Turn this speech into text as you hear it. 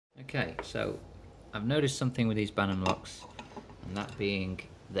Okay, so I've noticed something with these Banham locks, and that being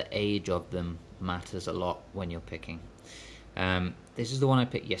the age of them matters a lot when you're picking. This is the one I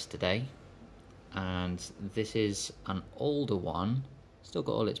picked yesterday, and this is an older one. Still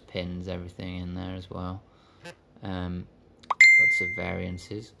got all its pins, everything in there as well. Lots of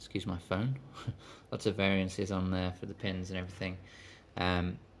variances, excuse my phone. Lots of variances on there for the pins and everything.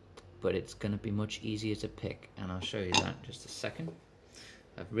 But it's going to be much easier to pick, and I'll show you that in just a second.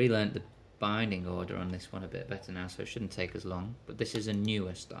 I've relearned the binding order on this one a bit better now, so it shouldn't take as long. But this is a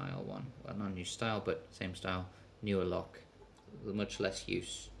newer style one. Well, not new style, but same style, newer lock. Much less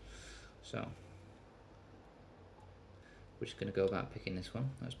use. So we're just going to go about picking this one.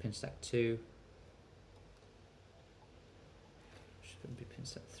 That's pin stack 2. Should be pin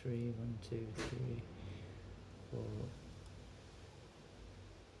stack 3. 1, 2, 3, 4.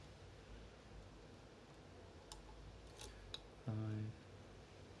 5,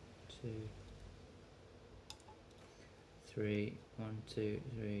 2, 3, 1, 2,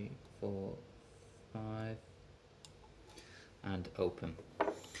 3, 4, 5, and open.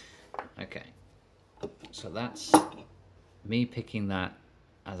 Okay, so that's me picking that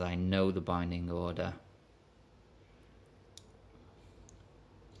as I know the binding order.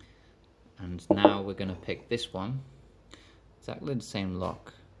 And now we're going to pick this one. Exactly the same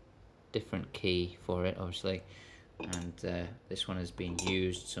lock, different key for it obviously, and this one has been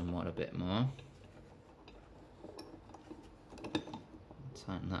used somewhat a bit more.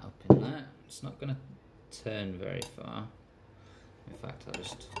 Tighten that up in there. It's not going to turn very far. In fact, I'll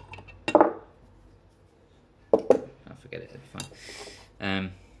forget it, it'll be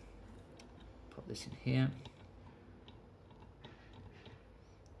fine. Pop this in here.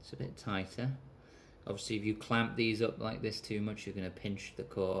 It's a bit tighter. Obviously, if you clamp these up like this too much, you're going to pinch the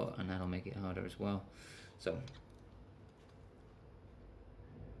core, and that'll make it harder as well. So,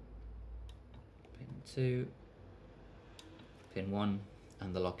 pin 2, pin 1,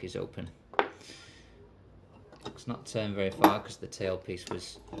 and the lock is open. It's not turned very far because the tailpiece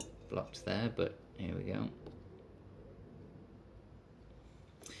was blocked there, but here we go.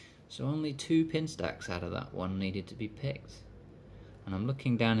 So only 2 pin stacks out of that one needed to be picked. And I'm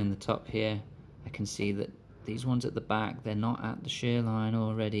looking down in the top here, I can see that these ones at the back, they're not at the shear line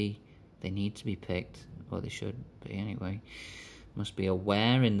already. They need to be picked, or they should be anyway. Must be a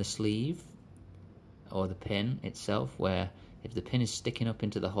wear in the sleeve or the pin itself, where if the pin is sticking up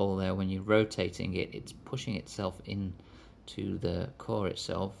into the hole there, when you're rotating it, it's pushing itself into the core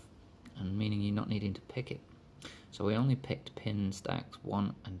itself, and meaning you're not needing to pick it. So we only picked pin stacks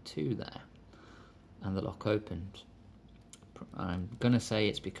 1 and 2 there, and the lock opened. I'm gonna say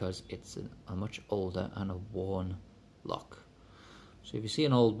it's because it's a much older and a worn lock. So if you see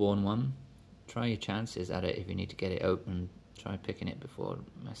an old worn one, try your chances at it. If you need to get it open, try picking it before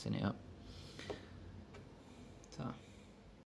messing it up. So